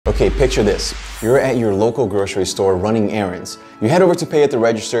Okay, picture this. You're at your local grocery store running errands. You head over to pay at the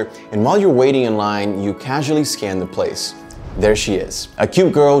register, and while you're waiting in line, you casually scan the place. There she is. A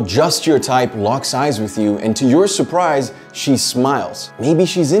cute girl, just your type, locks eyes with you, and to your surprise, she smiles. Maybe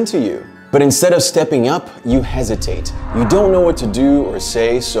she's into you. But instead of stepping up, you hesitate. You don't know what to do or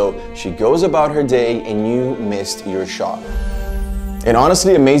say, so she goes about her day and you missed your shot. It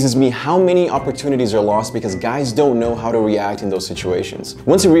honestly amazes me how many opportunities are lost because guys don't know how to react in those situations.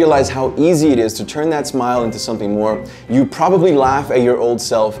 Once you realize how easy it is to turn that smile into something more, you probably laugh at your old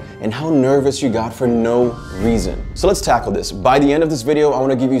self and how nervous you got for no reason. So let's tackle this. By the end of this video, I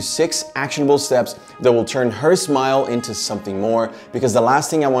want to give you 6 actionable steps that will turn her smile into something more, because the last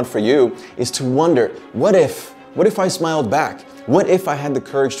thing I want for you is to wonder, what if I smiled back? What if I had the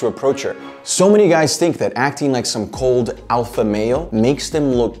courage to approach her? So many guys think that acting like some cold alpha male makes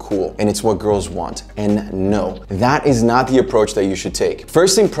them look cool, and it's what girls want. And no, that is not the approach that you should take.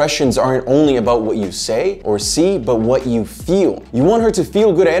 First impressions aren't only about what you say or see, but what you feel. You want her to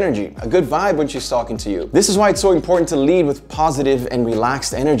feel good energy, a good vibe when she's talking to you. This is why it's so important to lead with positive and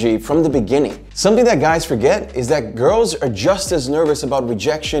relaxed energy from the beginning. Something that guys forget is that girls are just as nervous about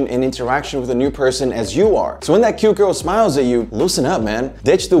rejection and interaction with a new person as you are. So when that cute girl smiles at you, loosen up, man.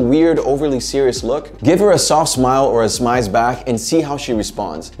 Ditch the weird, overly serious look. Give her a soft smile or a smize back and see how she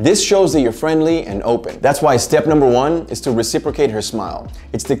responds. This shows that you're friendly and open. That's why step number 1 is to reciprocate her smile.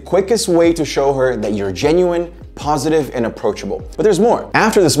 It's the quickest way to show her that you're genuine, positive, and approachable. But there's more.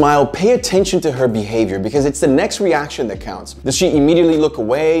 After the smile, pay attention to her behavior, because it's the next reaction that counts. Does she immediately look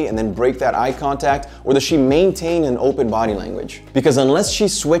away and then break that eye contact, or does she maintain an open body language? Because unless she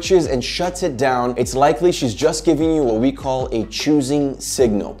switches and shuts it down, it's likely she's just giving you what we call a choosing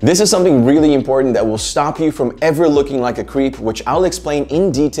signal. This is something really important that will stop you from ever looking like a creep, which I'll explain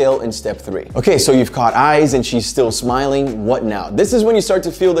in detail in step 3. Okay, so you've caught eyes and she's still smiling. What now? This is when you start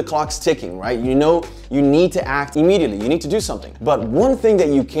to feel the clock's ticking, right? You know you need to act immediately. You need to do something. But one thing that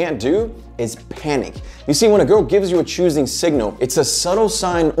you can't do is panic. You see, when a girl gives you a choosing signal, it's a subtle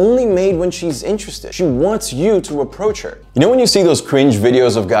sign only made when she's interested. She wants you to approach her. You know when you see those cringe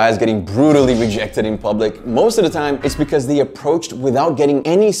videos of guys getting brutally rejected in public, most of the time it's because they approached without getting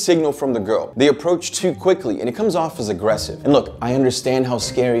any signal from the girl. They approached too quickly and it comes off as aggressive. And look, I understand how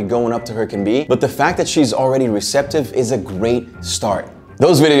scary going up to her can be, but the fact that she's already receptive is a great start.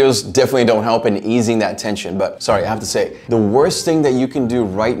 Those videos definitely don't help in easing that tension, but sorry, I have to say, the worst thing that you can do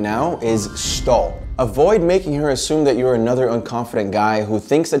right now is stall. Avoid making her assume that you're another unconfident guy who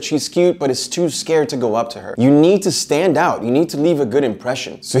thinks that she's cute but is too scared to go up to her. You need to stand out. You need to leave a good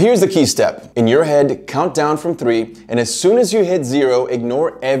impression. So here's the key step. In your head, count down from 3, and as soon as you hit 0,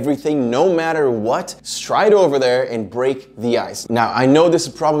 ignore everything, no matter what. Stride over there and break the ice. Now, I know this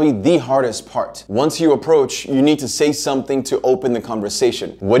is probably the hardest part. Once you approach, you need to say something to open the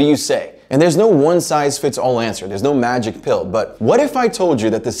conversation. What do you say? And there's no one-size-fits-all answer. There's no magic pill. But what if I told you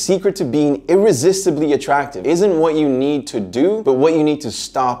that the secret to being irresistibly attractive isn't what you need to do, but what you need to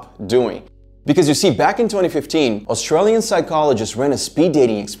stop doing? Because you see, back in 2015, Australian psychologists ran a speed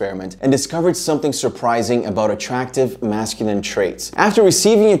dating experiment and discovered something surprising about attractive masculine traits. After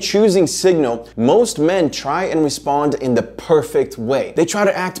receiving a choosing signal, most men try and respond in the perfect way. They try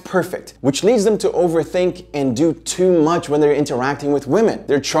to act perfect, which leads them to overthink and do too much when they're interacting with women.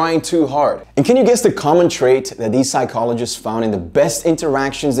 They're trying too hard. And can you guess the common trait that these psychologists found in the best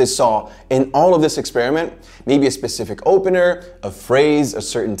interactions they saw in all of this experiment? Maybe a specific opener, a phrase, a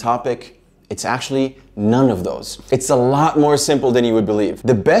certain topic. It's actually none of those. It's a lot more simple than you would believe.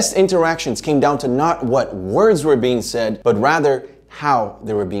 The best interactions came down to not what words were being said, but rather how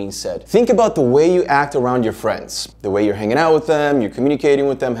they were being said. Think about the way you act around your friends, the way you're hanging out with them, you're communicating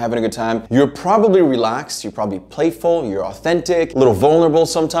with them, having a good time. You're probably relaxed, you're probably playful, you're authentic, a little vulnerable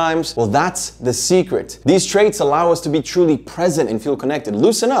sometimes. Well, that's the secret. These traits allow us to be truly present and feel connected.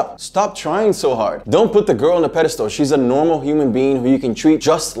 Loosen up. Stop trying so hard. Don't put the girl on a pedestal. She's a normal human being who you can treat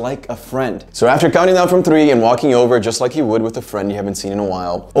just like a friend. So after counting down from 3 and walking over just like you would with a friend you haven't seen in a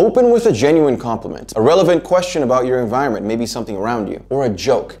while, open with a genuine compliment, a relevant question about your environment, maybe something around you, or a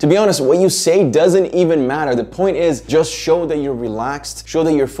joke. To be honest, what you say doesn't even matter. The point is, just show that you're relaxed, show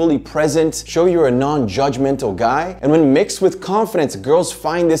that you're fully present, show you're a non-judgmental guy, and when mixed with confidence, girls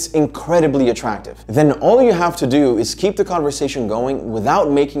find this incredibly attractive. Then all you have to do is keep the conversation going without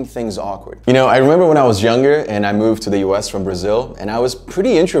making things awkward. You know, I remember when I was younger and I moved to the US from Brazil, and I was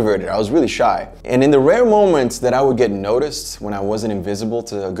pretty introverted. I was really shy. And in the rare moments that I would get noticed when I wasn't invisible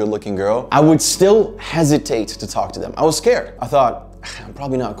to a good-looking girl, I would still hesitate to talk to them. I was scared. I thought, I'm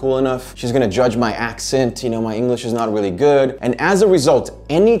probably not cool enough. She's gonna judge my accent, my English is not really good. And as a result,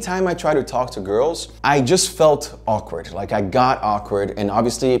 anytime I try to talk to girls, I just felt awkward. Like I got awkward, and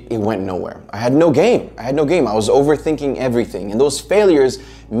obviously it went nowhere. I had no game. I was overthinking everything. And those failures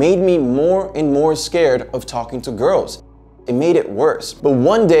made me more and more scared of talking to girls. It made it worse. But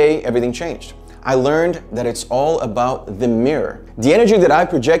one day, everything changed. I learned that it's all about the mirror. The energy that I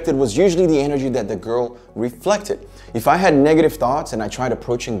projected was usually the energy that the girl reflected. If I had negative thoughts and I tried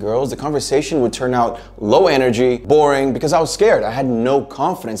approaching girls, the conversation would turn out low energy, boring, because I was scared. I had no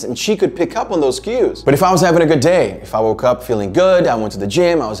confidence, and she could pick up on those cues. But if I was having a good day, if I woke up feeling good, I went to the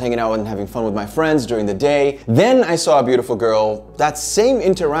gym, I was hanging out and having fun with my friends during the day, then I saw a beautiful girl, that same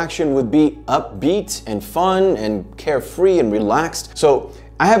interaction would be upbeat and fun and carefree and relaxed. So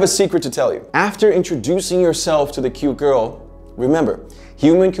I have a secret to tell you. After introducing yourself to the cute girl, remember,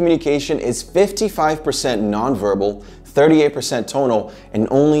 human communication is 55% nonverbal, 38% tonal, and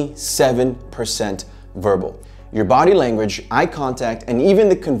only 7% verbal. Your body language, eye contact, and even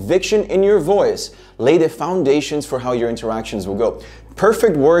the conviction in your voice lay the foundations for how your interactions will go.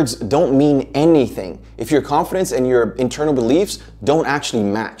 Perfect words don't mean anything if your confidence and your internal beliefs don't actually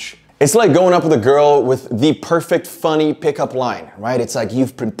match. It's like going up with a girl with the perfect funny pickup line, right? It's like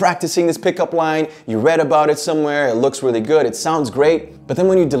you've been practicing this pickup line, you read about it somewhere, it looks really good, it sounds great, but then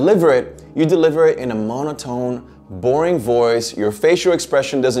when you deliver it in a monotone, boring voice, your facial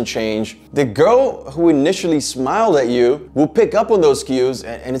expression doesn't change. The girl who initially smiled at you will pick up on those cues,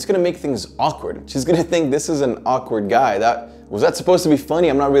 and it's gonna make things awkward. She's gonna think this is an awkward guy. Was that supposed to be funny?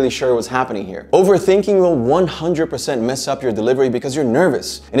 I'm not really sure what's happening here. Overthinking will 100% mess up your delivery because you're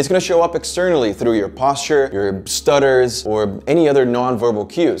nervous, and it's gonna show up externally through your posture, your stutters, or any other nonverbal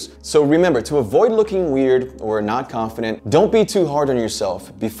cues. So remember, to avoid looking weird or not confident, don't be too hard on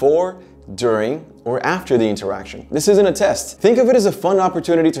yourself before, during, or after the interaction. This isn't a test. Think of it as a fun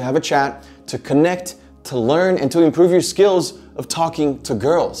opportunity to have a chat, to connect, to learn, and to improve your skills of talking to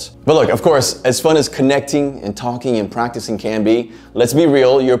girls. But look, of course, as fun as connecting and talking and practicing can be, let's be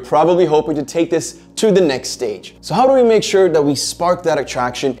real, you're probably hoping to take this to the next stage. So how do we make sure that we spark that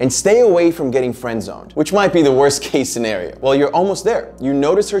attraction and stay away from getting friend-zoned, which might be the worst case scenario? Well, you're almost there. You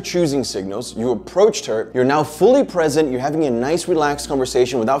notice her choosing signals, you approached her, you're now fully present, you're having a nice relaxed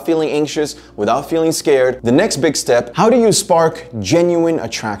conversation without feeling anxious, without feeling scared. The next big step, how do you spark genuine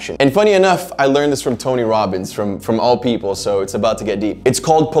attraction? And funny enough, I learned this from Tony Robbins, from all people, so it's about to get deep. It's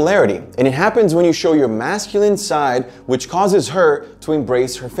called polarity, and it happens when you show your masculine side, which causes her to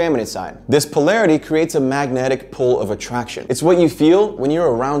embrace her feminine side. This polarity creates a magnetic pull of attraction. It's what you feel when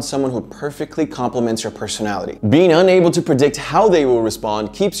you're around someone who perfectly complements your personality. Being unable to predict how they will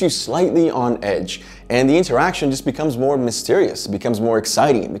respond keeps you slightly on edge, and the interaction just becomes more mysterious, it becomes more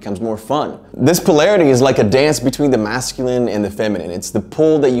exciting, it becomes more fun. This polarity is like a dance between the masculine and the feminine. It's the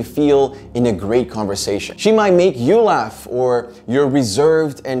pull that you feel in a great conversation. She might make you laugh, or your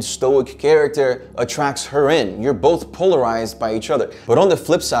reserved and stoic character attracts her in. You're both polarized by each other. But on the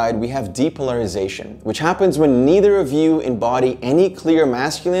flip side, we have depolarization, which happens when neither of you embody any clear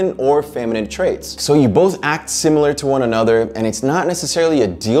masculine or feminine traits. So you both act similar to one another, and it's not necessarily a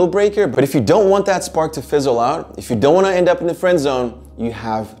deal breaker, but if you don't want that spark to fizzle out, if you don't want to end up in the friend zone, you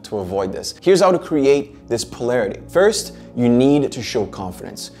have to avoid this. Here's how to create this polarity. First, you need to show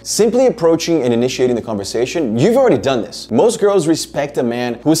confidence. Simply approaching and initiating the conversation, you've already done this. Most girls respect a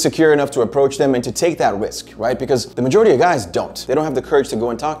man who is secure enough to approach them and to take that risk, right? Because the majority of guys don't. They don't have the courage to go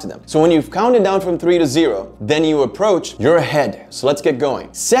and talk to them. So when you've counted down from 3 to 0, then you approach, you're ahead. So let's get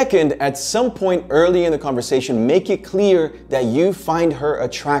going. Second, at some point early in the conversation, make it clear that you find her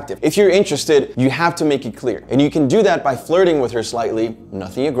attractive. If you're interested, you have to make it clear. And you can do that by flirting with her slightly,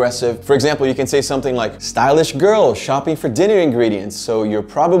 nothing aggressive. For example, you can say something like, stylish girl shopping for dinner ingredients, so you're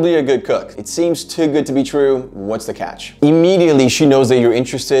probably a good cook. It seems too good to be true. What's the catch? Immediately, she knows that you're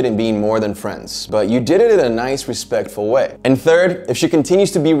interested in being more than friends, but you did it in a nice, respectful way. And third, if she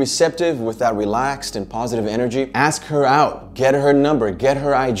continues to be receptive with that relaxed and positive energy, ask her out, get her number, get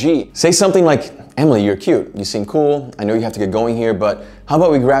her IG. Say something like, Emily, you're cute. You seem cool. I know you have to get going here, but how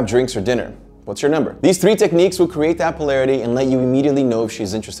about we grab drinks or dinner? What's your number? These 3 techniques will create that polarity and let you immediately know if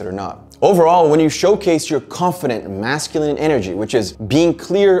she's interested or not. Overall, when you showcase your confident masculine energy, which is being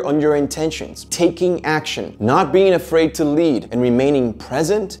clear on your intentions, taking action, not being afraid to lead, and remaining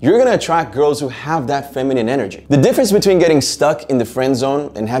present, you're gonna attract girls who have that feminine energy. The difference between getting stuck in the friend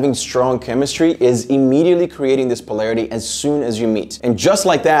zone and having strong chemistry is immediately creating this polarity as soon as you meet. And just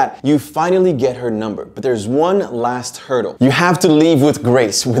like that, you finally get her number. But there's one last hurdle. You have to leave with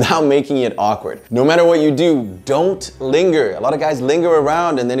grace without making it awkward. awkward. No matter what you do, don't linger. A lot of guys linger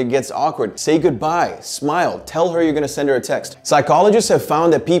around and then it gets awkward. Say goodbye, smile, tell her you're gonna send her a text. Psychologists have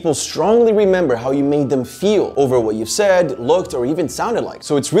found that people strongly remember how you made them feel over what you've said, looked, or even sounded like.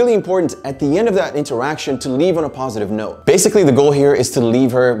 So it's really important at the end of that interaction to leave on a positive note. Basically, the goal here is to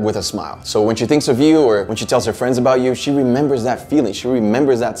leave her with a smile. So when she thinks of you or when she tells her friends about you, she remembers that feeling, she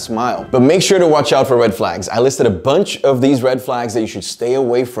remembers that smile. But make sure to watch out for red flags. I listed a bunch of these red flags that you should stay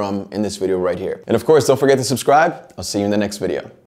away from in this video right here. And of course, don't forget to subscribe. I'll see you in the next video.